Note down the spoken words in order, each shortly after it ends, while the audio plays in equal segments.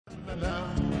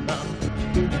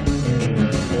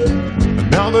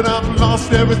Now that I've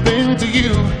lost everything to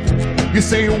you, you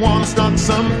say you want to start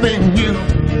something new,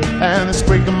 and it's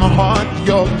breaking my heart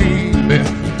you're leaving.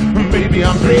 Baby,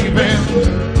 I'm grieving.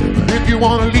 If you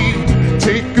want to leave,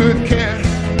 take good care.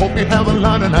 Hope you have a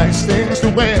lot of nice things to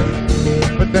wear,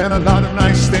 but then a lot of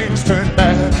nice things turn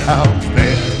bad out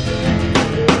there.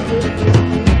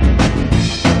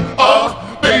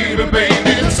 Oh, baby,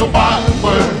 baby, it's a wild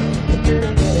world,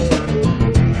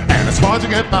 and it's hard to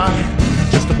get by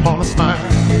just upon a smile.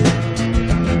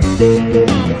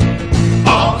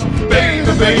 Oh,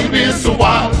 baby, baby, it's a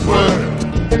wild world,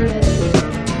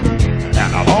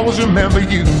 and I'll always remember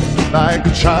you like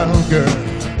a child girl.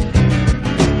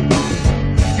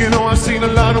 You know, I've seen a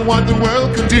lot of what the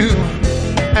world can do,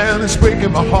 and it's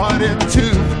breaking my heart in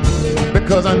two,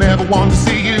 because I never want to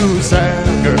see you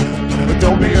sad, girl. But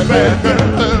don't be a bad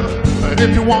girl.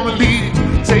 If you want to leave,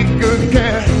 take good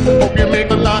care. Hope you make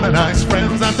a lot of nice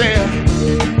friends out there,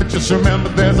 but just remember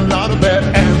there's a lot of bad,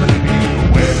 and be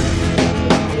aware.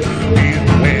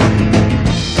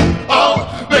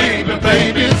 Oh, baby,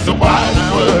 baby, it's a wild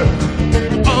world.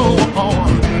 Oh, oh,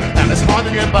 and it's hard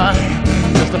to get by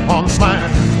just upon a smile.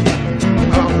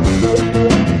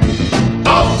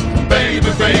 Oh,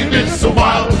 baby, baby, it's a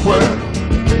wild world,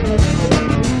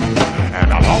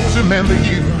 and I'll always remember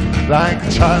you like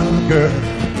a child girl.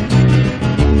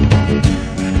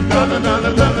 La la la la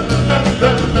la la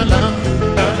la la la la la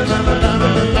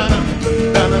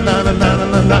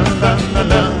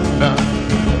la.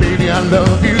 Baby, I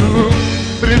love you,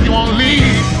 but if you want to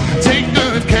leave, take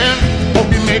good care.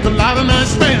 Hope you make a lot of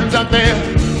nice friends out there,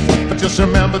 but just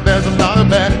remember there's a lot of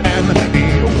bad, and be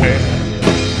aware.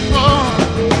 Oh,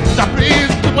 stop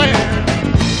please beware.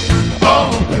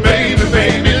 Oh, baby,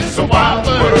 baby, it's a wild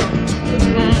world.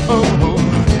 Oh,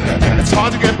 and it's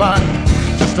hard to get by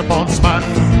just upon a smile.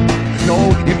 No,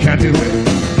 you can't do it.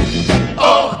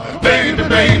 Oh, baby,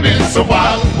 baby, it's a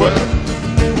wild world,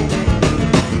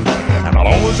 and I'll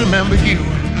always remember you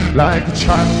like a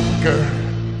child girl.